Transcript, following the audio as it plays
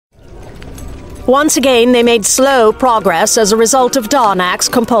Once again, they made slow progress as a result of Darnak's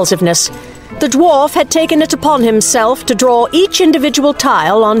compulsiveness. The dwarf had taken it upon himself to draw each individual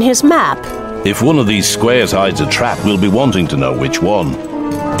tile on his map. If one of these squares hides a trap, we'll be wanting to know which one.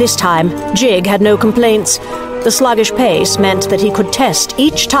 This time, Jig had no complaints. The sluggish pace meant that he could test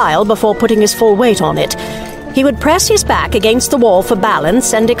each tile before putting his full weight on it. He would press his back against the wall for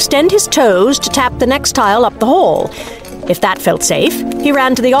balance and extend his toes to tap the next tile up the hall. If that felt safe, he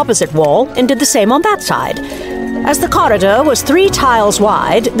ran to the opposite wall and did the same on that side. As the corridor was 3 tiles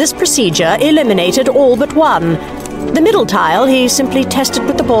wide, this procedure eliminated all but one. The middle tile he simply tested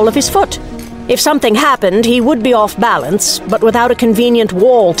with the ball of his foot. If something happened, he would be off balance, but without a convenient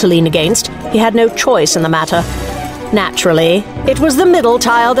wall to lean against, he had no choice in the matter. Naturally, it was the middle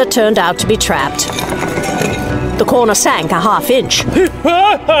tile that turned out to be trapped. The corner sank a half-inch.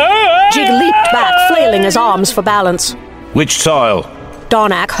 Jig leaped back, flailing his arms for balance. Which tile?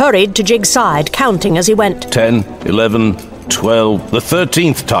 Darnak hurried to Jig's side, counting as he went. 10, 11, 12... the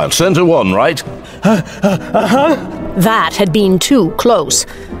 13th tile, center one, right? That had been too close.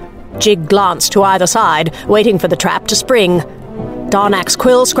 Jig glanced to either side, waiting for the trap to spring. Darnak's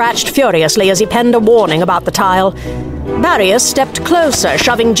quill scratched furiously as he penned a warning about the tile. Barrius stepped closer,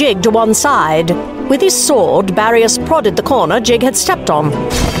 shoving Jig to one side. With his sword, Barrius prodded the corner Jig had stepped on.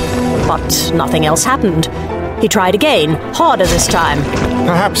 But nothing else happened. He tried again, harder this time.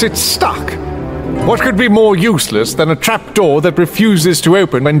 Perhaps it's stuck. What could be more useless than a trapdoor that refuses to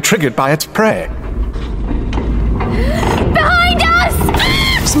open when triggered by its prey? Behind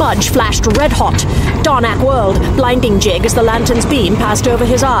us! Smudge flashed red-hot. Darnak whirled, blinding Jig as the lantern's beam passed over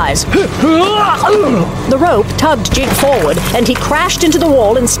his eyes. The rope tugged Jig forward, and he crashed into the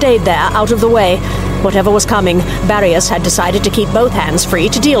wall and stayed there, out of the way. Whatever was coming, Barrius had decided to keep both hands free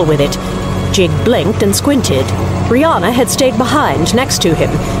to deal with it. Jig blinked and squinted. Rihanna had stayed behind, next to him.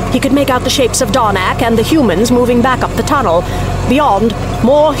 He could make out the shapes of Darnak and the humans moving back up the tunnel. Beyond,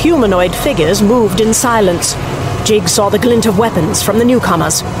 more humanoid figures moved in silence. Jig saw the glint of weapons from the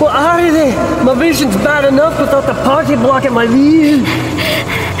newcomers. What are they? My vision's bad enough without the party blocking my view.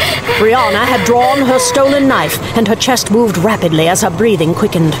 Rihanna had drawn her stolen knife, and her chest moved rapidly as her breathing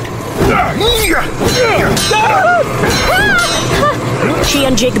quickened. She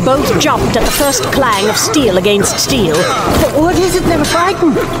and Jig both jumped at the first clang of steel against steel. But what is it they were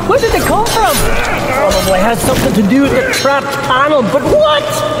fighting? Where did they come from? Probably has something to do with the trapped panel, but what?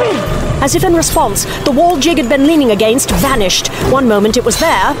 As if in response, the wall Jig had been leaning against vanished. One moment it was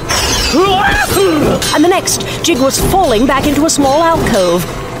there, and the next, Jig was falling back into a small alcove.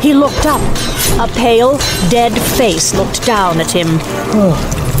 He looked up. A pale, dead face looked down at him. Oh,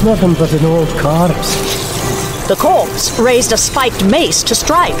 nothing but an old corpse. The corpse raised a spiked mace to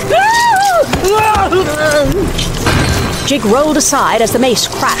strike. Jig rolled aside as the mace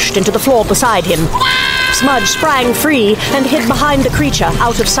crashed into the floor beside him. Smudge sprang free and hid behind the creature,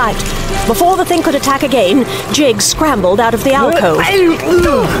 out of sight. Before the thing could attack again, Jig scrambled out of the alcove.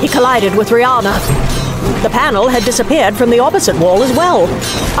 He collided with Rihanna. The panel had disappeared from the opposite wall as well.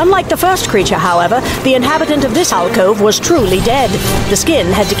 Unlike the first creature, however, the inhabitant of this alcove was truly dead. The skin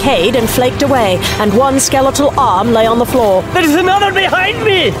had decayed and flaked away, and one skeletal arm lay on the floor. There's another behind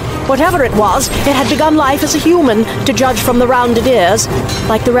me! Whatever it was, it had begun life as a human, to judge from the rounded ears.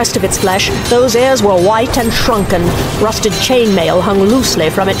 Like the rest of its flesh, those ears were white and shrunken. Rusted chainmail hung loosely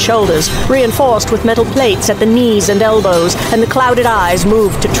from its shoulders, reinforced with metal plates at the knees and elbows, and the clouded eyes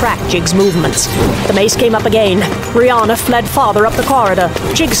moved to track Jig's movements. The mace came up again. Rihanna fled farther up the corridor.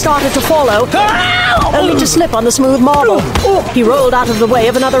 Jig started to follow, only to slip on the smooth marble. He rolled out of the way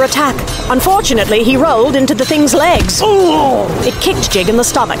of another attack. Unfortunately, he rolled into the thing's legs. It kicked Jig in the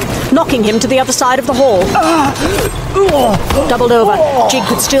stomach, knocking him to the other side of the hall. Doubled over, Jig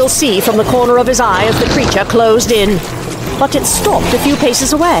could still see from the corner of his eye as the creature closed in. But it stopped a few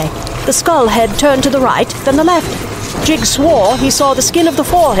paces away. The skull head turned to the right, then the left. Jig swore he saw the skin of the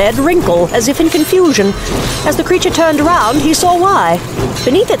forehead wrinkle, as if in confusion. As the creature turned around, he saw why.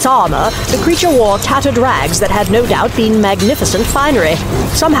 Beneath its armor, the creature wore tattered rags that had no doubt been magnificent finery.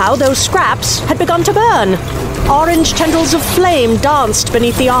 Somehow, those scraps had begun to burn. Orange tendrils of flame danced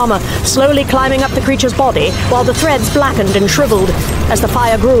beneath the armor, slowly climbing up the creature's body, while the threads blackened and shriveled. As the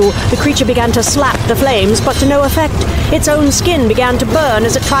fire grew, the creature began to slap the flames, but to no effect. Its own skin began to burn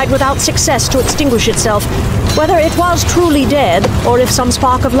as it tried without success to extinguish itself. Whether it was truly dead, or if some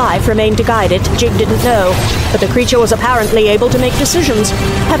spark of life remained to guide it, Jig didn't know. but the creature was apparently able to make decisions.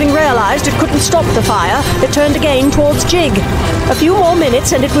 Having realized it couldn't stop the fire, it turned again towards Jig. A few more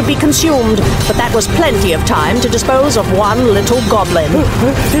minutes and it would be consumed, but that was plenty of time to dispose of one little goblin.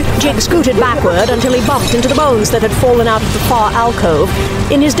 Jig scooted backward until he bumped into the bones that had fallen out of the far alcove.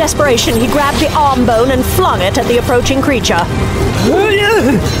 In his desperation, he grabbed the arm bone and flung it at the approaching creature.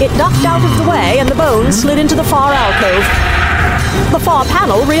 It ducked out of the way and the bone slid into the far alcove. The far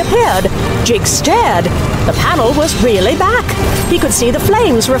panel reappeared. Jig stared. The panel was really back. He could see the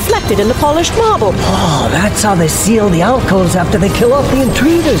flames reflected in the polished marble. Oh, that's how they seal the alcoves after they kill off the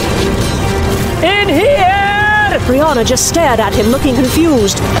intruders. In here! Brianna just stared at him, looking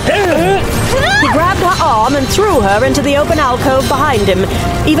confused. He grabbed her arm and threw her into the open alcove behind him.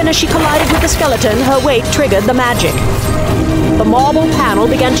 Even as she collided with the skeleton, her weight triggered the magic. The marble panel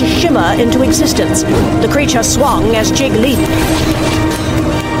began to shimmer into existence. The creature swung as Jig leaped.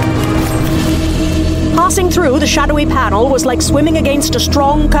 Passing through the shadowy panel was like swimming against a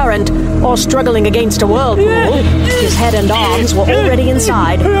strong current or struggling against a whirlpool. His head and arms were already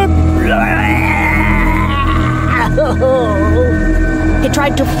inside. He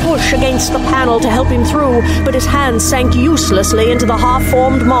tried to push against the panel to help him through, but his hands sank uselessly into the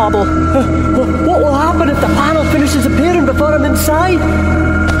half-formed marble. What will happen if the panel finishes appearing before I'm inside?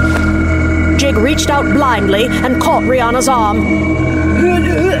 Jig reached out blindly and caught Rihanna's arm.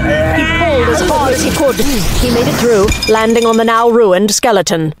 He pulled as hard as he could. He made it through, landing on the now ruined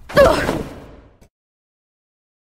skeleton.